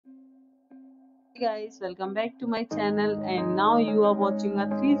Guys, welcome back to my channel, and now you are watching a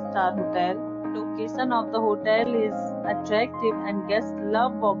 3-star hotel. Location of the hotel is attractive and guests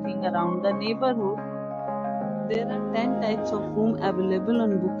love walking around the neighborhood. There are 10 types of room available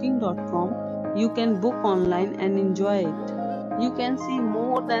on booking.com. You can book online and enjoy it. You can see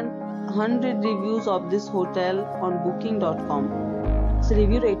more than 100 reviews of this hotel on booking.com. Its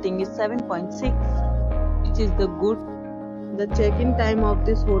review rating is 7.6, which is the good. The check-in time of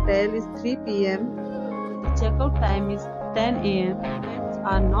this hotel is 3 p.m. The check-out time is 10 a.m. Pets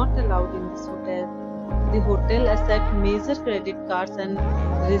are not allowed in this hotel. The hotel accepts major credit cards and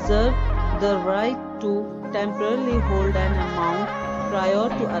reserves the right to temporarily hold an amount prior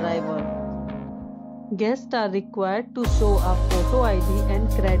to arrival. Guests are required to show a photo ID and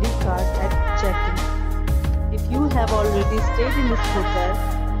credit card at check-in. If you have already stayed in this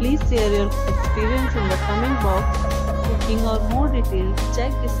hotel, please share your experience in the comment box. Booking or more details,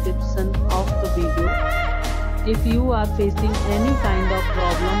 check description of the video. If you are facing any kind of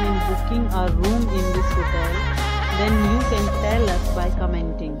problem in booking a room in this hotel, then you can tell us by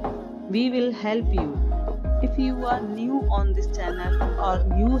commenting. We will help you. If you are new on this channel or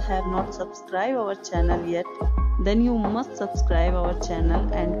you have not subscribed our channel yet, then you must subscribe our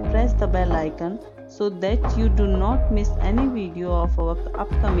channel and press the bell icon so that you do not miss any video of our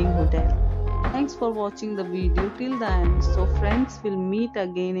upcoming hotel. Thanks for watching the video till the end. So friends, will meet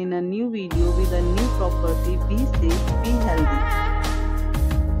again in a new video with a new property. Be safe, be healthy.